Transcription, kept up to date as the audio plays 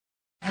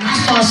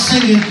start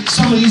singing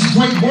some of these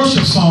great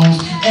worship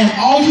songs, and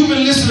all you've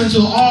been listening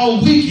to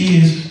all week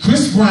is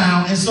Chris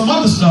Brown and some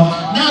other stuff.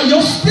 Now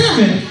your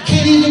spirit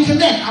can't even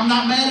connect. I'm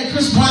not mad at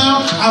Chris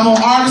Brown. I'm an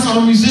artist.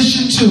 I'm a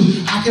musician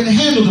too. I can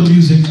handle the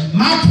music.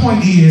 My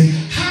point is,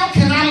 how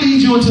can I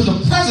lead you into the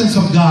presence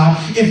of God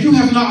if you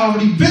have not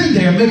already been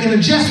there making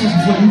adjustments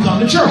before you come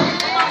to church?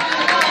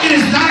 It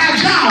is not our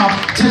job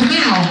to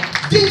now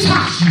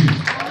detox you.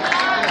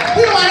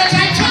 We don't have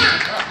that time.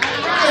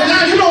 And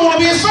now you don't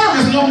want to be in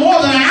service no more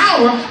than an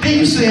hour. Then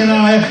you saying,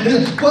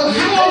 well,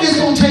 how long is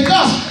it going to take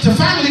us to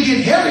finally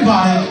get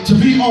everybody to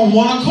be on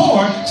one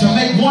accord to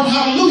make one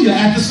hallelujah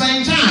at the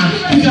same time?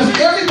 Because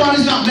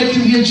everybody's not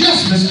making the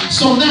adjustments.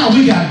 So now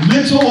we got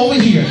mental over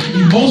here,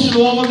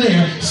 emotional over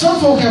there. Some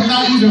folk have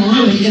not even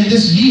really in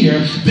this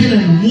year been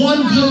in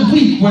one good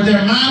week where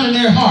their mind and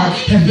their heart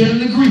have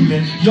been in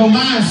agreement. Your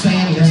mind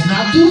saying, let's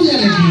not do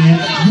that again.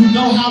 You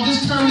know how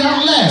this turned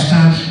out last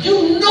time.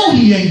 You know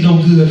he ain't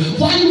no good.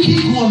 Why you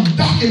keep going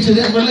back into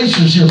that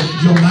relationship?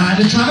 Your mind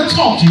is trying to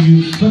talk to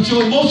you, but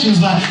your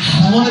emotions like,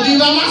 I don't want to be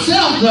by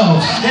myself though.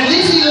 At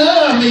least he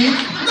loves me.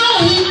 No,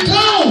 he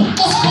don't.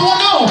 What's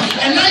going on?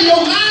 And now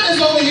your mind is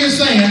over here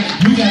saying,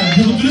 you got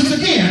to do this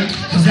again,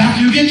 because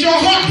after you get your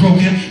heart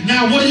broken,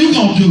 now what are you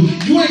going to do?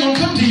 You ain't going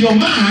to come to your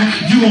mind.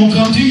 You're going to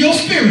come to your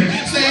spirit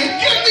saying,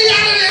 get me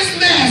out of this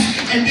mess.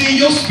 And then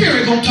your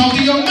spirit going to talk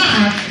to your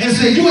mind and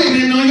say, you ain't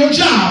been doing your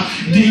job.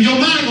 Then your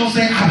mind going to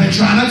say, I've been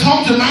trying to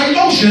talk to my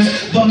emotions,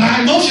 but my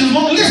emotions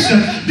won't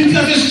listen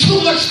because there's too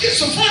much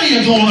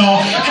schizophrenia going on.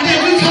 And then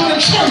we come to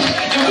church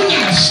and we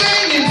got to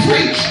sing and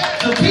preach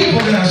to people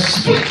that are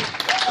split.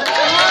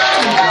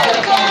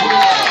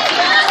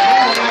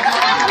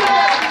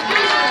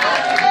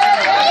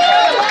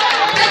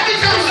 That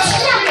becomes a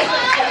struggle.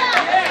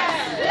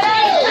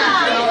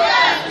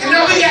 And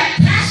then we got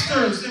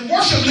pastors and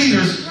worship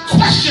leaders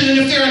questioning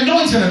if they're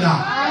anointed or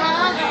not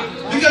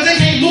because they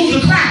can't move the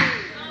crowd.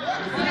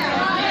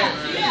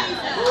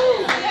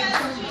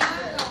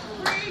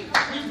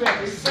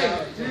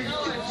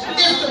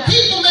 If the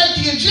people make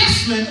the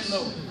adjustment,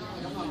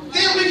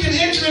 then we can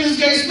enter in his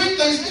gates with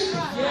thanksgiving.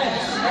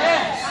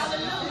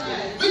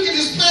 We can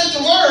just plant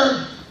the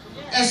word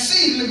as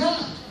seed in the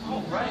ground.